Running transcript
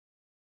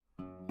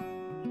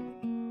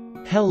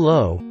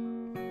Hello.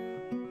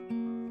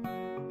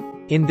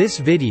 In this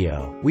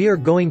video, we are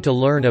going to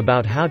learn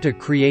about how to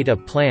create a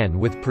plan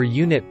with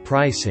per-unit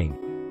pricing.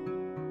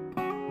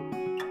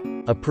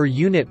 A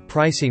per-unit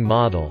pricing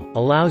model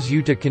allows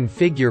you to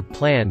configure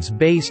plans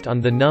based on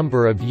the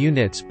number of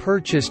units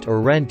purchased or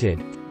rented.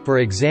 For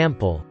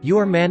example, you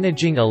are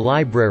managing a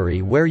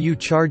library where you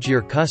charge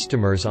your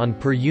customers on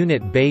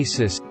per-unit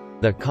basis.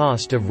 The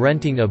cost of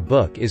renting a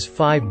book is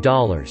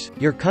 $5.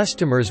 Your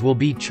customers will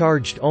be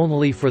charged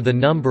only for the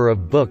number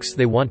of books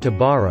they want to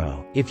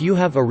borrow. If you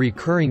have a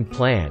recurring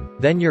plan,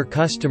 then your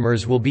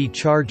customers will be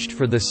charged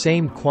for the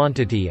same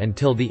quantity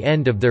until the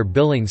end of their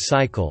billing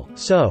cycle.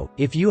 So,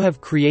 if you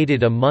have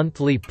created a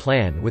monthly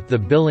plan with the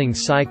billing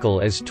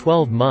cycle as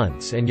 12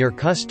 months and your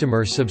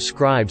customer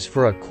subscribes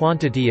for a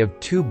quantity of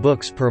 2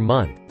 books per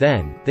month,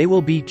 then they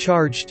will be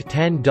charged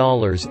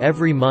 $10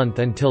 every month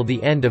until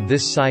the end of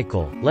this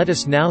cycle. Let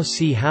us now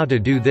see how to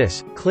do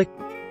this. Click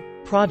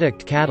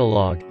Product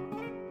Catalog,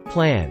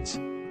 Plans,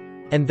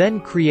 and then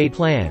Create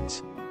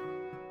Plans.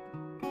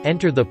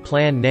 Enter the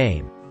plan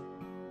name.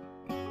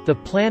 The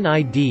plan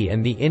ID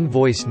and the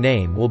invoice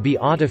name will be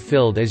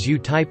autofilled as you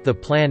type the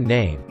plan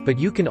name, but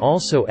you can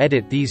also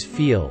edit these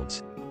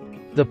fields.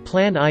 The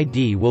plan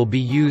ID will be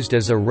used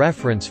as a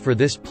reference for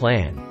this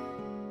plan.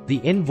 The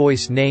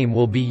invoice name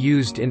will be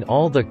used in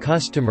all the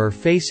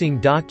customer-facing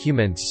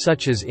documents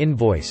such as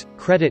invoice,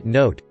 credit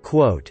note,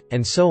 quote,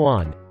 and so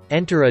on.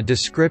 Enter a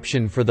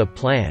description for the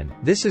plan.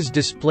 This is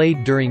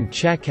displayed during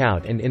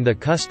checkout and in the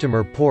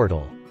customer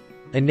portal.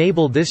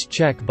 Enable this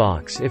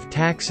checkbox if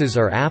taxes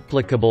are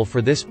applicable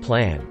for this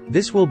plan.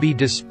 This will be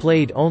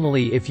displayed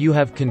only if you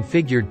have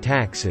configured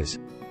taxes.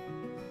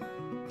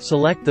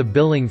 Select the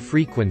billing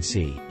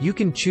frequency. You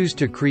can choose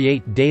to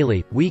create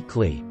daily,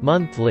 weekly,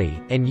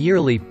 monthly, and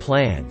yearly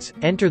plans.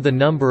 Enter the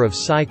number of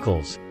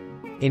cycles.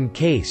 In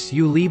case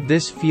you leave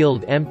this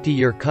field empty,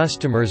 your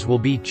customers will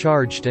be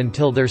charged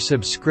until their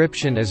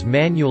subscription is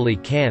manually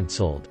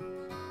cancelled.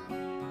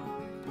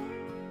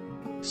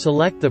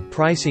 Select the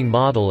pricing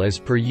model as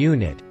per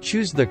unit,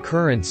 choose the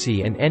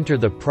currency and enter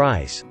the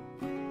price.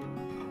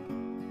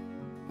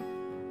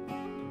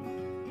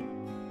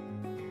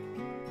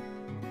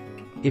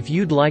 If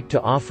you'd like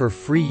to offer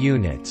free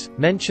units,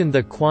 mention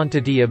the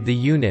quantity of the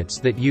units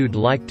that you'd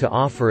like to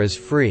offer as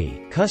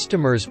free.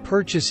 Customers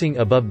purchasing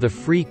above the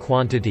free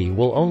quantity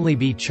will only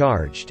be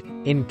charged.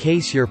 In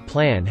case your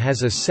plan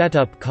has a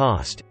setup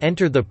cost,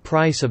 enter the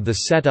price of the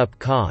setup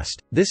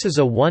cost. This is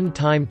a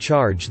one-time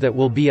charge that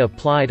will be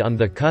applied on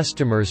the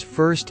customer's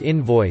first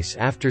invoice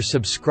after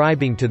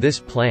subscribing to this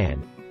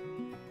plan.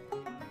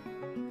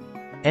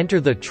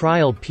 Enter the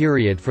trial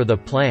period for the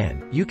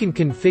plan. You can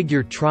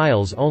configure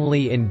trials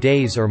only in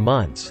days or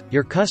months.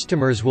 Your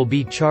customers will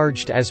be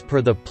charged as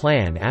per the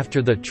plan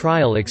after the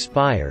trial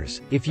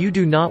expires. If you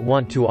do not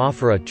want to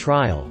offer a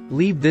trial,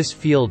 leave this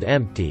field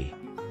empty.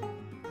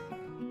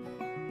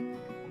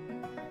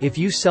 If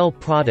you sell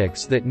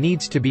products that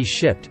needs to be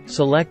shipped,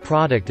 select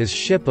product as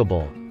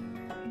shippable.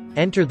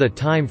 Enter the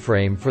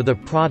timeframe for the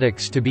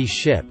products to be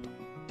shipped.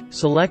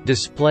 Select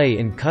Display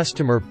in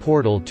Customer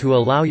Portal to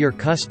allow your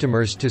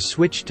customers to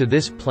switch to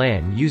this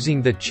plan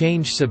using the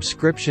Change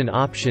Subscription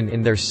option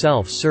in their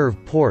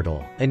self-serve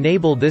portal.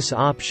 Enable this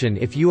option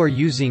if you are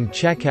using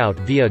checkout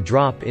via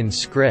drop-in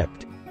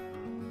script.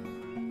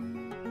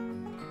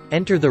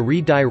 Enter the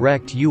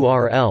redirect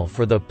URL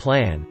for the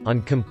plan.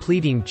 On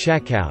completing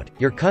checkout,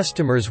 your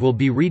customers will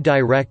be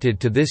redirected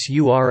to this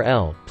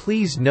URL.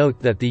 Please note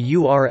that the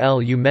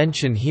URL you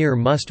mention here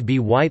must be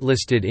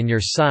whitelisted in your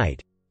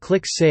site.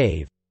 Click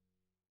Save.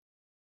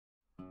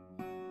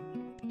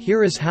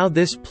 Here is how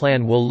this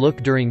plan will look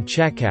during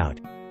checkout.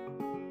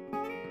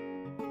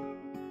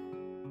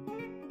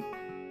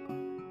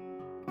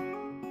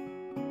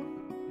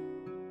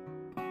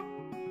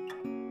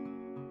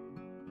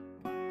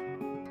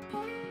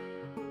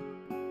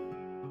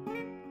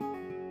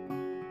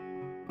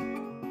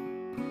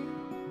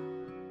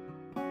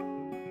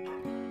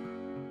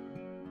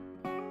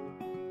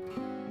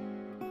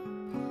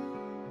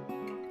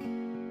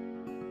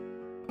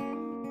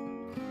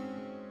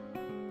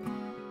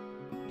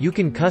 You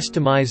can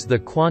customize the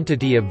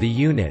quantity of the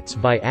units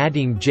by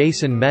adding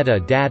JSON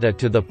metadata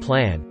to the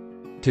plan.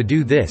 To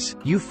do this,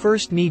 you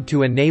first need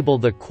to enable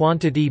the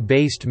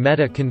quantity-based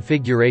meta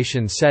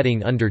configuration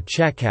setting under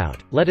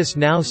Checkout. Let us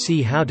now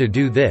see how to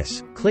do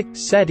this. Click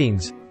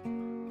Settings,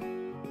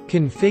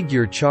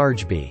 Configure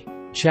Chargebee,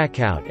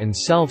 Checkout and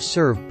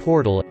Self-Serve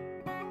Portal.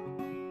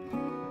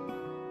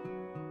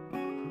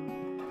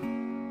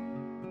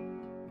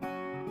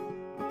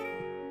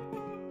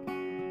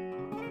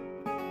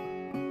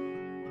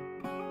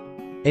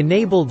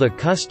 Enable the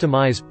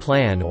Customize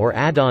Plan or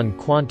Add-on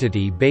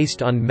Quantity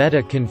based on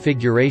Meta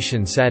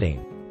Configuration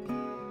setting.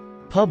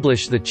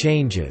 Publish the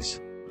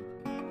changes.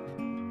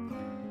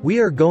 We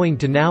are going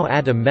to now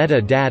add a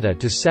metadata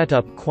to set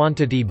up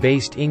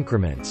quantity-based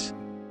increments.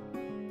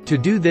 To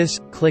do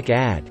this, click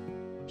Add.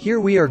 Here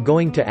we are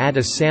going to add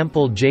a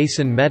sample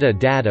JSON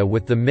metadata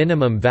with the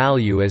minimum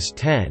value as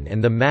 10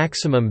 and the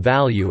maximum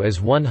value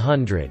as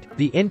 100.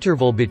 The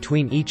interval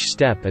between each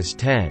step is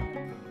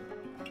 10.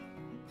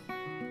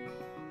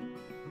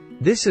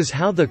 This is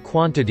how the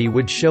quantity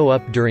would show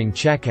up during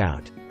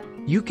checkout.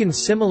 You can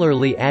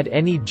similarly add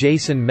any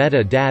JSON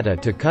metadata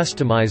to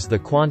customize the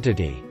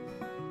quantity.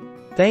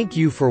 Thank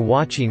you for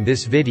watching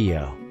this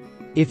video.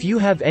 If you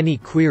have any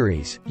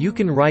queries, you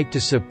can write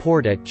to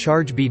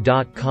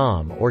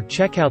support@chargebee.com or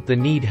check out the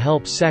Need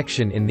Help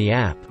section in the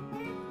app.